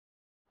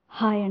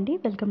Hi అండి,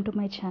 welcome to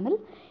my channel.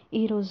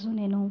 ఈరోజు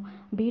నేను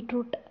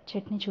బీట్రూట్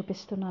చట్నీ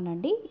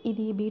చూపిస్తున్నానండి.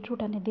 ఇది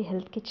బీట్రూట్ అనేది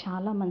హెల్త్కి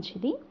చాలా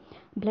మంచిది.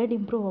 బ్లడ్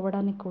ఇంప్రూవ్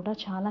అవ్వడానికి కూడా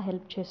చాలా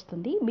హెల్ప్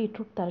చేస్తుంది.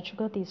 బీట్రూట్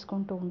తరచుగా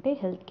తీసుకుంటూ ఉంటే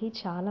హెల్త్కి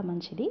చాలా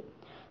మంచిది.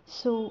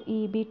 సో ఈ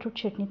బీట్రూట్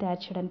చట్నీ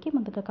తయారు చేయడానికి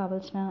ముందుగా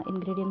కావాల్సిన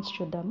ఇంగ్రీడియంట్స్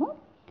చూద్దాము.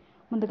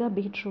 ముందుగా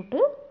బీట్రూట్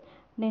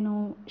నేను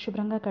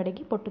శుభ్రంగా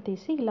కడిగి పొట్టు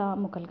తీసి ఇలా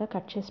ముక్కలుగా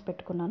కట్ చేసి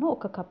పెట్టుకున్నాను.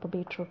 1 కప్పు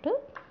బీట్రూట్,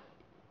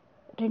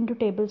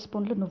 2 టేబుల్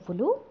స్పూన్లు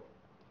నువ్వులు,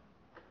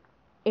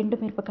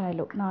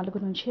 ఎండుమిరపకాయలు 4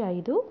 నుంచి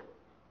 5,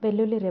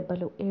 వెల్లుల్లి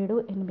రెబ్బలు 7,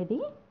 8,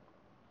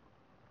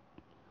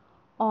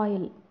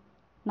 ఆయిల్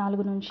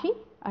 4 నుంచి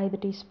 5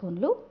 టీ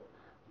స్పూన్లు,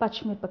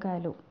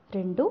 పచ్చిమిరపకాయలు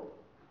 2,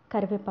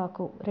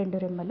 కరివేపాకు 2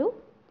 రెమ్మలు,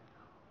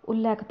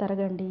 ఉల్లాక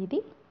తరగండి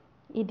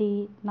ఇది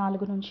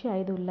 4 నుంచి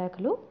 5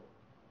 ఉల్లాకలు.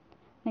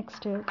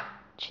 నెక్స్ట్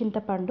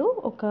చింతపండు,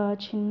 ఒక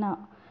చిన్న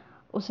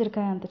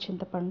ఉసిరికాయ అంత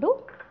చింతపండు,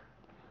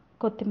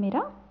 కొత్తిమీర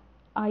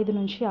 5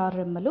 నుంచి 6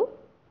 రెమ్మలు,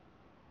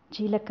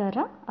 జీలకర్ర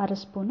 1/2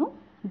 స్పూను,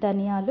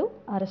 ధనియాలు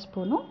 1/2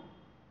 స్పూను,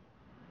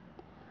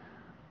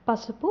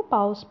 పసుపు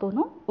 1/2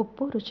 స్పూను,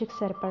 ఉప్పు రుచికి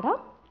సరిపడా,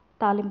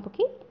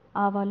 తాలింపుకి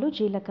ఆవాలు,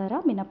 జీలకర్ర,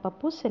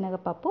 మినపప్పు,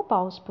 శనగపప్పు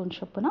 1/2 స్పూన్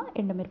చొప్పున,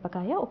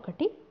 ఎండుమిరపకాయ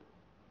 1.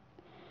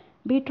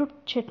 బీట్రూట్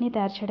చట్నీ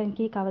తయారు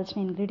చేయడానికి కావాల్సిన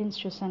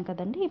ఇంగ్రీడియంట్స్ చూసాం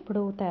కదండి.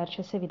 ఇప్పుడు తయారు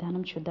చేసే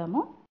విధానం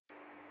చూద్దాము.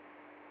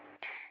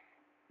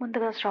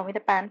 ముందుగా స్టవ్ మీద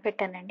ప్యాన్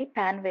పెట్టానండి.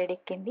 ప్యాన్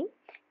వేడెక్కింది.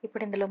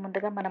 ఇప్పుడు ఇందులో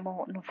ముందుగా మనము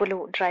నువ్వులు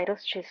డ్రై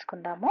రోస్ట్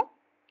చేసుకుందాము.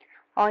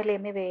 ఆయిల్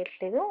ఏమీ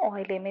వేయట్లేదు.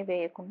 ఆయిల్ ఏమీ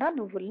వేయకుండా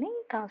నువ్వుల్ని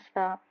కాస్త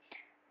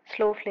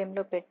స్లో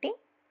ఫ్లేమ్లో పెట్టి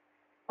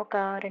ఒక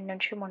 2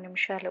 నుంచి 3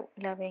 నిమిషాలు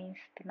ఇలా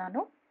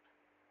వేయిస్తున్నాను.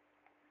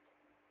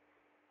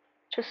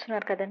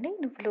 చూస్తున్నారు కదండి,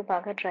 నువ్వులు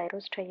బాగా డ్రై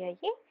రోస్ట్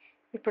అయ్యాయి.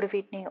 ఇప్పుడు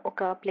వీటిని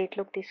ఒక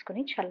ప్లేట్లోకి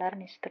తీసుకుని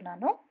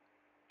చల్లారనిస్తున్నాను.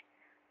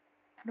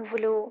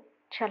 నువ్వులు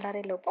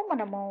చల్లారేలోపు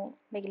మనము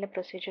మిగిలిన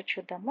ప్రొసీజర్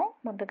చూద్దాము.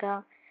 ముందుగా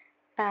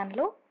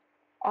ప్యాన్లో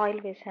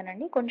ఆయిల్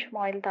వేసానండి. కొంచెం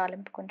ఆయిల్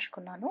తాలింపు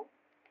కొంచుకున్నాను.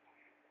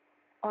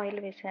 ఆయిల్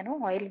వేసాను.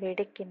 ఆయిల్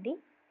వేడెక్కింది.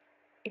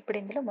 ఇప్పుడు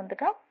ఇందులో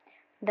ముందుగా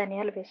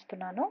ధనియాలు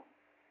వేస్తున్నాను,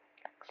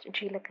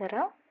 జీలకర్ర,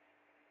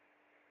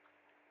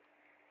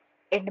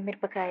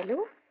 ఎండుమిరపకాయలు,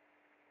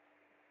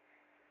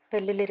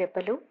 వెల్లుల్లి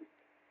రెబ్బలు.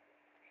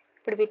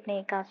 ఇప్పుడు వీటిని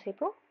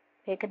కాసేపు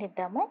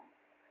వేగనిద్దాము.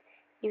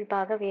 ఇవి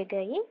బాగా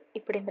వేగాయి.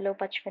 ఇప్పుడు ఇందులో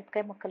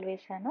పచ్చిమిరపకాయ ముక్కలు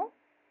వేసాను,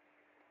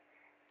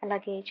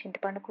 అలాగే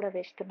చింతపండు కూడా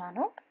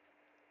వేస్తున్నాను.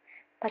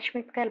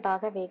 పచ్చిమిరపకాయలు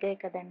బాగా వేగాయి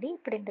కదండి.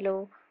 ఇప్పుడు ఇందులో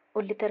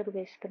ఉల్లి తరుగు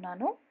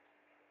వేస్తున్నాను.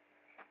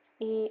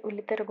 ఈ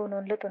ఉల్లి తరుగు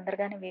నూనెలో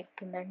తొందరగానే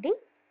వేగుతుందండి.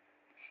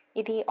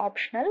 ఇది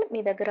ఆప్షనల్, మీ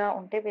దగ్గర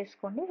ఉంటే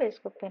వేసుకోండి,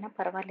 వేసుకోకపోయినా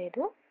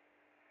పర్వాలేదు.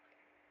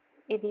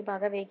 ఇది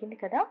బాగా వేగింది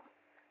కదా.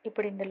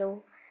 ఇప్పుడు ఇందులో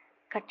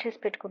కట్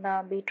చేసి పెట్టుకున్న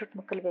బీట్రూట్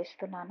ముక్కలు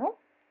వేస్తున్నాను,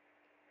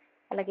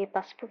 అలాగే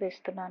పసుపు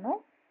వేస్తున్నాను,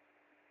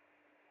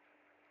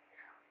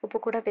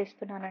 ఉప్పు కూడా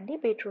వేస్తున్నానండి,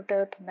 బీట్రూట్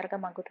తొందరగా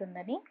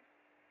మగ్గుతుందని.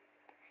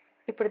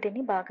 ఇప్పుడు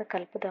దీన్ని బాగా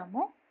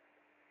కలుపుదాము.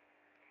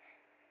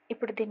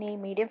 ఇప్పుడు దీన్ని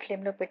మీడియం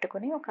ఫ్లేమ్లో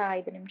పెట్టుకుని ఒక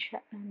 5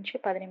 నుంచి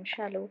 10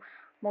 నిమిషాలు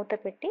మూత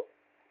పెట్టి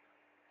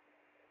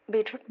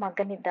బీట్రూట్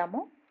మగ్గనిద్దాము.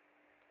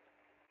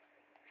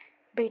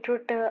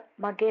 బీట్రూట్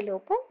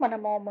మగ్గేలోపు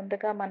మనము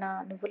ముందుగా మన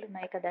నువ్వులు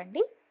ఉన్నాయి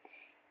కదండి,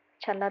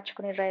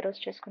 చల్లార్చుకుని డ్రై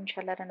రోస్ట్ చేసుకుని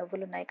చల్లార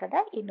నువ్వులు ఉన్నాయి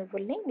కదా, ఈ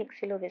నువ్వుల్ని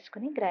మిక్సీలో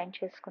వేసుకుని గ్రైండ్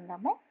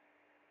చేసుకుందాము.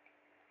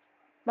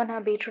 మన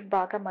బీట్రూట్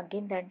బాగా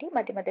మగ్గిందండి.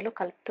 మధ్య మధ్యలో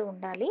కలుపుతూ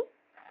ఉండాలి.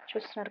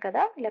 చూస్తున్నారు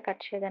కదా, ఇలా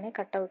కట్ చేయగానే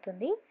కట్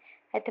అవుతుంది.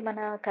 అయితే మన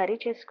కర్రీ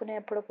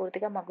చేసుకునేప్పుడు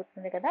పూర్తిగా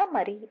మగ్గుతుంది కదా,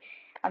 మరి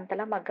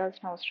అంతలా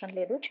మగ్గాల్సిన అవసరం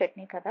లేదు.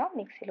 చట్నీ కదా,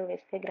 మిక్సీలో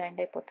వేస్తే గ్రైండ్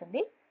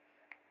అయిపోతుంది.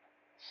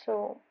 సో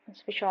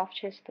స్విచ్ ఆఫ్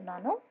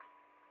చేస్తున్నాను.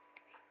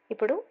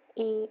 ఇప్పుడు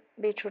ఈ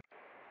బీట్రూట్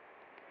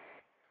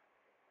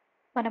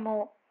మనము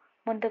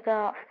ముందుగా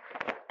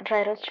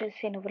డ్రై రోస్ట్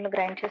చేసి నువ్వులు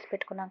గ్రైండ్ చేసి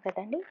పెట్టుకున్నాం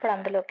కదండి. ఇప్పుడు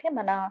అందులోకి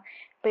మన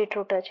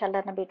బీట్రూట్,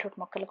 చల్లారిన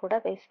బీట్రూట్ ముక్కలు కూడా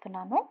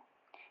వేస్తున్నాను.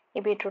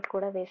 ఈ బీట్రూట్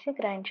కూడా వేసి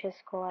గ్రైండ్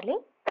చేసుకోవాలి.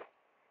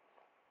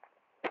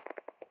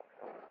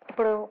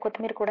 ఇప్పుడు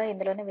కొత్తిమీర కూడా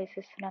ఇందులోనే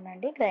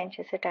వేసేస్తున్నానండి, గ్రైండ్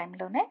చేసే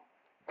టైంలోనే.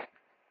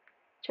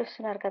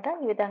 చూస్తున్నారు కదా,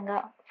 ఈ విధంగా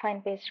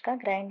ఫైన్ పేస్ట్గా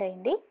గ్రైండ్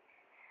అయింది.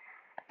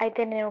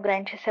 అయితే నేను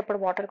గ్రైండ్ చేసేప్పుడు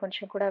వాటర్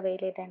కొంచెం కూడా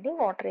వేయలేదండి.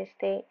 వాటర్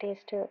వేస్తే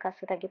టేస్ట్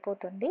కాస్త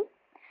తగ్గిపోతుంది.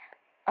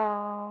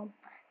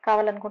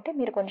 కావాలనుకుంటే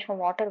మీరు కొంచెం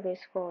వాటర్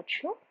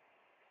వేసుకోవచ్చు,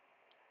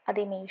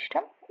 అది మీ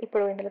ఇష్టం.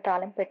 ఇప్పుడు ఇందులో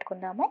తాలింపు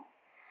పెట్టుకుందాము.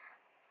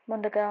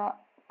 ముందుగా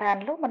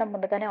ప్యాన్లో మనం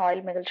ముందుగానే ఆయిల్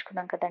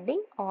మిగుల్చుకున్నాం కదండి,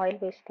 ఆయిల్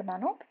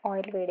వేస్తున్నాను.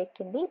 ఆయిల్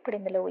వేడెక్కింది. ఇప్పుడు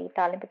ఇందులో ఈ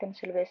తాలింపు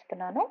దినుసులు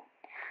వేస్తున్నాను.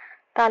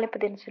 తాలింపు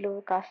దినుసులు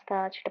కాస్త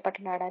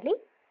చిటపటలాడాలి.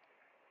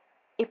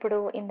 ఇప్పుడు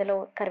ఇందులో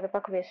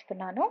కరివేపాకు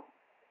వేస్తున్నాను.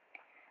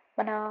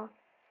 మన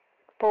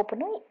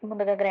పోపును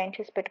ముందుగా గ్రైండ్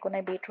చేసి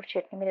పెట్టుకున్న బీట్రూట్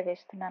చట్నీ మీద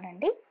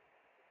వేస్తున్నానండి.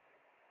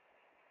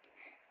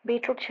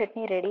 బీట్రూట్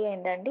చట్నీ రెడీ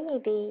అయిందండి.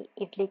 ఇది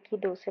ఇడ్లీకి,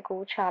 దోశకు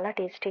చాలా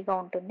టేస్టీగా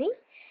ఉంటుంది.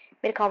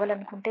 మీరు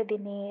కావాలనుకుంటే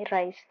దీన్ని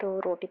రైస్తో,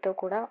 రోటీతో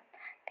కూడా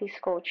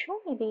తీసుకోవచ్చు.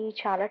 ఇది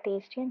చాలా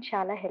టేస్టీ అండ్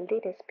చాలా హెల్తీ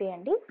రెసిపీ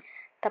అండి.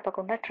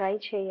 తప్పకుండా ట్రై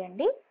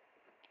చేయండి.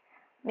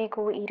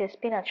 మీకు ఈ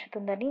రెసిపీ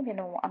నచ్చుతుందని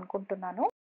నేను అనుకుంటున్నాను.